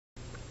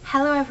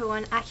Hello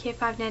everyone, Aki here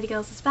 5 Nerdy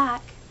Girls is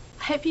back.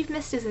 I hope you've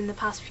missed us in the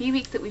past few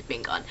weeks that we've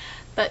been gone,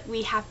 but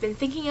we have been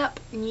thinking up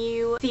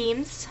new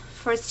themes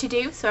for us to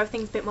do, so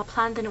everything's a bit more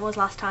planned than it was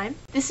last time.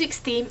 This week's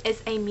theme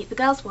is a Meet the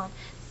Girls one,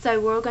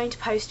 so we're all going to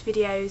post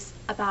videos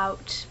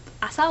about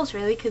ourselves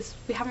really, because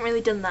we haven't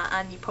really done that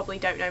and you probably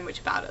don't know much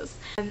about us.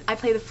 I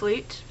play the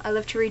flute, I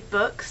love to read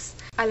books,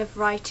 I love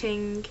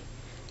writing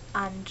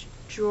and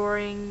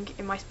drawing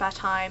in my spare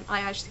time. I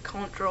actually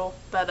can't draw,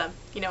 but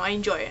you know, I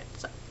enjoy it,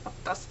 so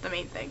that's the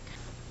main thing.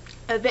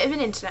 A bit of an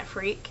internet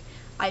freak,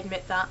 I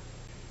admit that.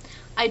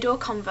 I adore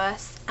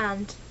Converse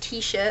and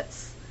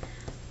t-shirts,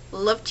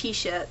 love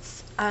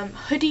t-shirts,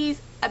 hoodies,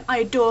 I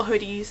adore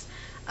hoodies.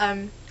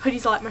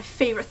 Hoodies are like my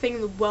favourite thing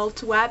in the world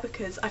to wear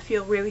because I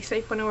feel really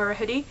safe when I wear a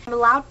hoodie. I'm a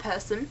loud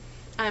person,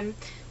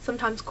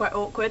 sometimes quite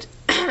awkward,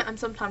 I'm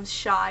sometimes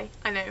shy.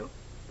 I know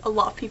a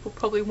lot of people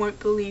probably won't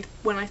believe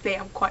when I say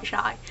I'm quite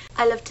shy.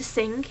 I love to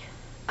sing,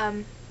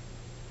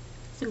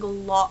 sing a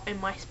lot in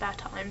my spare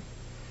time.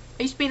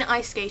 I used to be an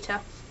ice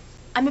skater.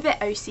 I'm a bit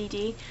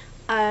OCD.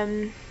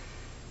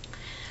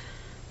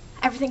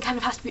 Everything kind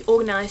of has to be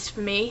organised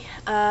for me.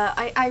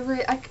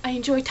 I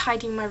enjoy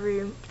tidying my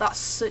room. That's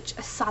such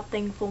a sad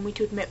thing for me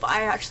to admit, but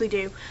I actually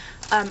do.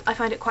 I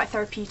find it quite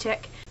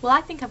therapeutic. Well,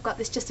 I think I've got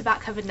this just about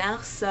covered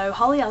now, so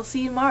Holly, I'll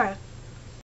see you tomorrow.